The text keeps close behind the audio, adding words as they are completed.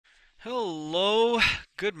Hello,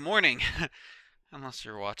 good morning, unless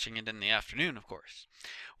you're watching it in the afternoon, of course.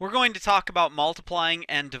 We're going to talk about multiplying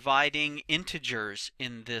and dividing integers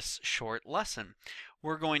in this short lesson.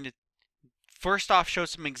 We're going to first off show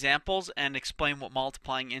some examples and explain what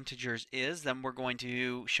multiplying integers is. Then we're going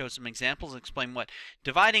to show some examples and explain what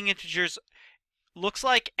dividing integers looks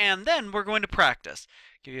like, and then we're going to practice.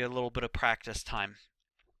 Give you a little bit of practice time.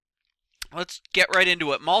 Let's get right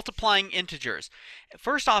into it. Multiplying integers.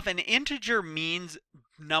 First off, an integer means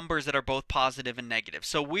numbers that are both positive and negative.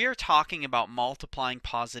 So we are talking about multiplying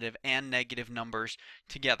positive and negative numbers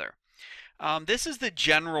together. This is the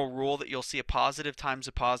general rule that you'll see: a positive times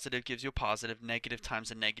a positive gives you a positive, negative times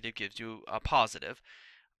a negative gives you a positive.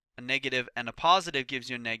 A negative and a positive gives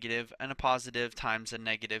you a negative, and a positive times a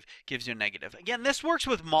negative gives you a negative. Again, this works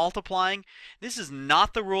with multiplying. This is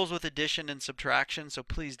not the rules with addition and subtraction, so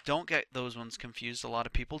please don't get those ones confused. A lot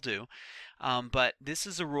of people do. But this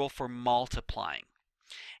is a rule for multiplying.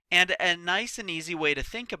 And a nice and easy way to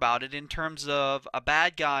think about it in terms of a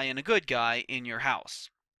bad guy and a good guy in your house.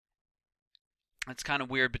 It's kind of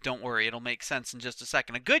weird, but don't worry, it'll make sense in just a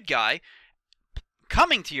second. A good guy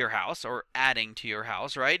coming to your house, or adding to your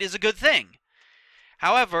house, right, is a good thing.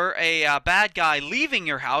 However, a bad guy leaving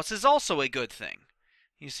your house is also a good thing.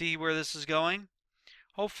 You see where this is going?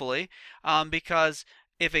 Hopefully, because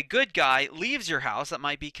if a good guy leaves your house, that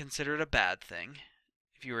might be considered a bad thing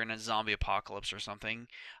if you were in a zombie apocalypse or something.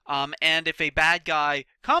 And if a bad guy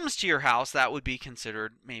comes to your house, that would be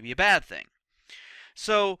considered maybe a bad thing.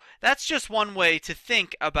 So that's just one way to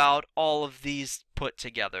think about all of these put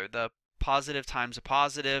together. The positive times a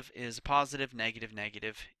positive is a positive, negative,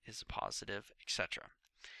 negative is a positive, etc.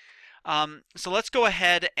 So let's go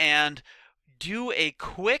ahead and do a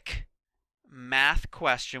quick math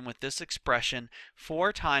question with this expression: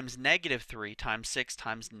 4 times negative 3 times 6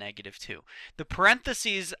 times negative 2. The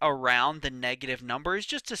parentheses around the negative number is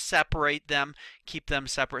just to separate them, keep them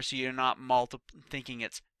separate so you're not thinking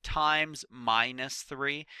it's times minus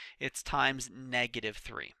 3, it's times negative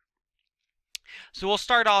 3. So we'll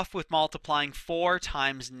start off with multiplying 4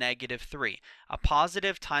 times negative 3. A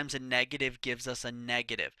positive times a negative gives us a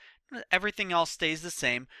negative. Everything else stays the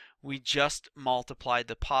same. We just multiplied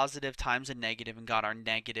the positive times a negative and got our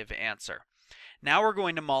negative answer. Now we're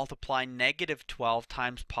going to multiply negative 12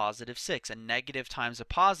 times positive 6. A negative times a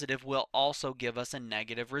positive will also give us a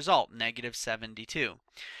negative result, negative 72.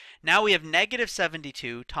 Now we have negative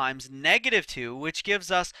 72 times negative 2, which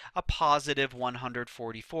gives us a positive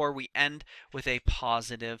 144. We end with a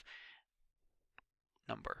positive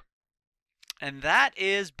number. And that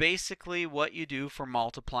is basically what you do for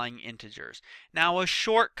multiplying integers. Now, a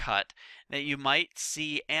shortcut that you might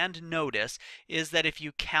see and notice is that if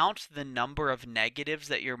you count the number of negatives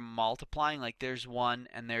that you're multiplying, like there's 1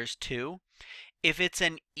 and there's 2, if it's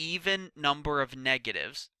an even number of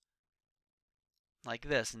negatives, like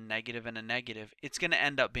this, negative and a negative, it's going to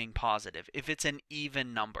end up being positive if it's an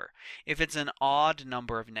even number. If it's an odd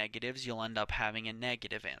number of negatives, you'll end up having a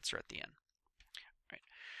negative answer at the end. Right.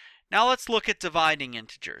 Now let's look at dividing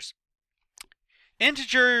integers.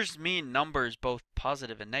 Integers mean numbers both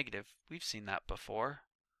positive and negative. We've seen that before.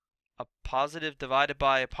 A positive divided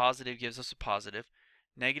by a positive gives us a positive.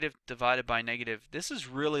 Negative divided by negative. This is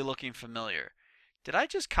really looking familiar. Did I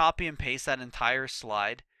just copy and paste that entire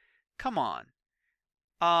slide? Come on.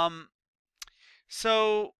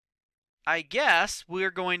 So I guess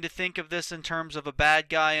we're going to think of this in terms of a bad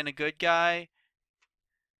guy and a good guy.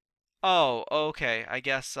 Oh, okay. I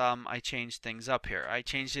guess I changed things up here. I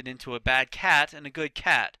changed it into a bad cat and a good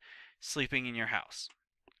cat sleeping in your house.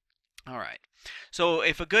 All right. So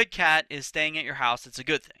if a good cat is staying at your house, it's a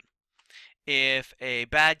good thing. If a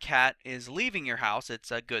bad cat is leaving your house,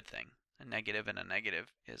 it's a good thing. A negative and a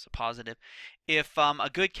negative is a positive. If a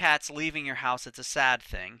good cat's leaving your house, it's a sad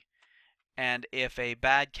thing. And if a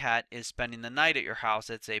bad cat is spending the night at your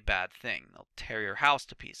house, it's a bad thing. They'll tear your house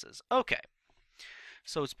to pieces. Okay.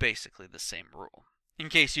 So it's basically the same rule. In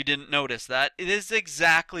case you didn't notice that, it is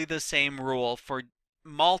exactly the same rule for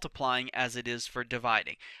multiplying as it is for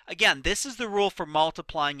dividing. Again, this is the rule for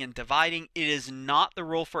multiplying and dividing. It is not the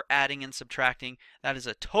rule for adding and subtracting. That is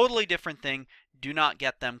a totally different thing. Do not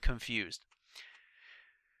get them confused.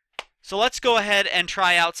 So let's go ahead and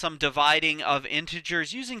try out some dividing of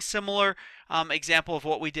integers using similar example of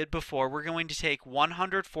what we did before. We're going to take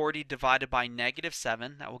 140 divided by negative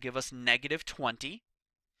 7. That will give us negative 20.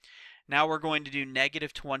 Now we're going to do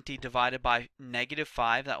negative 20 divided by negative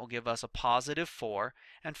 5. That will give us a positive 4.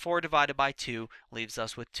 And 4 divided by 2 leaves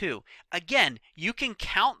us with 2. Again, you can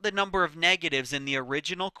count the number of negatives in the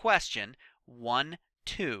original question. 1,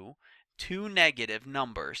 2. Two negative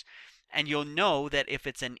numbers. And you'll know that if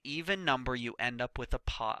it's an even number, you end up with a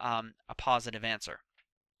positive answer.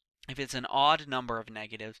 If it's an odd number of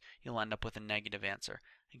negatives, you'll end up with a negative answer.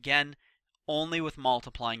 Again, only with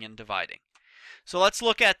multiplying and dividing. So let's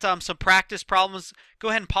look at some practice problems. Go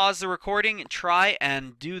ahead and pause the recording and try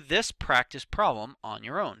and do this practice problem on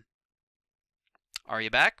your own. Are you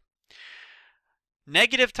back?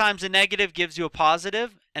 Negative times a negative gives you a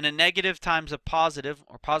positive, and a negative times a positive,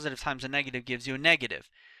 or positive times a negative, gives you a negative.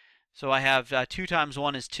 So I have 2 times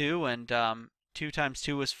 1 is 2, and 2 times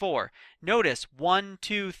 2 is 4. Notice 1,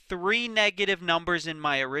 2, 3 negative numbers in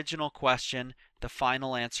my original question. The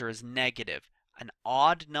final answer is negative. An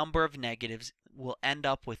odd number of negatives will end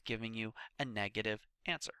up with giving you a negative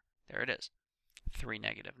answer. There it is. 3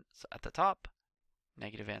 negatives at the top,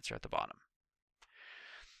 negative answer at the bottom.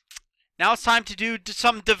 Now it's time to do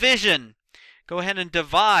some division. Go ahead and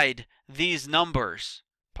divide these numbers.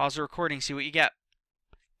 Pause the recording, see what you get.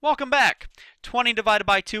 Welcome back. 20 divided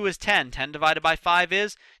by 2 is 10. 10 divided by 5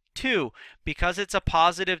 is 2. Because it's a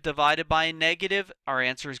positive divided by a negative, our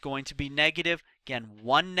answer is going to be negative. Again,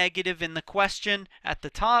 1 negative in the question at the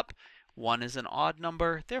top. 1 is an odd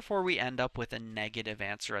number. Therefore, we end up with a negative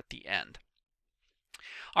answer at the end.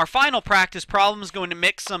 Our final practice problem is going to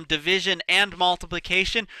mix some division and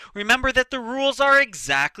multiplication. Remember that the rules are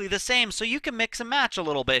exactly the same, so you can mix and match a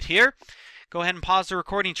little bit here. Go ahead and pause the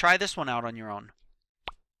recording. Try this one out on your own.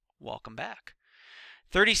 Welcome back.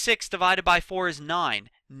 36 divided by 4 is 9.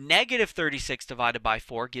 Negative 36 divided by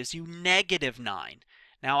 4 gives you negative 9.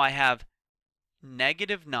 Now I have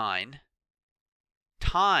negative 9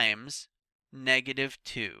 times negative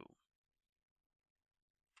 2.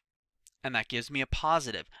 And that gives me a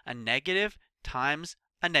positive. A negative times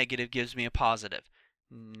a negative gives me a positive.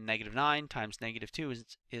 Negative 9 times negative 2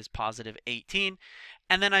 is positive 18.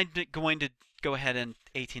 And then I'm going to go ahead and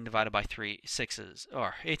 18 divided by 3 is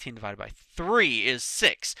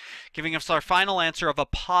 6, giving us our final answer of a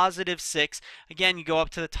positive 6. Again, you go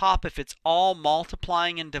up to the top. If it's all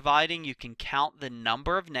multiplying and dividing, you can count the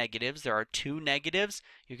number of negatives. There are 2 negatives.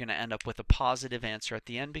 You're going to end up with a positive answer at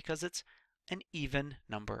the end because it's an even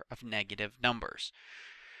number of negative numbers.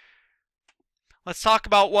 Let's talk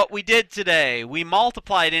about what we did today. We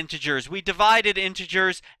multiplied integers, we divided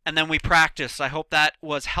integers, and then we practiced. I hope that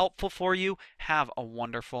was helpful for you. Have a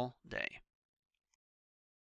wonderful day.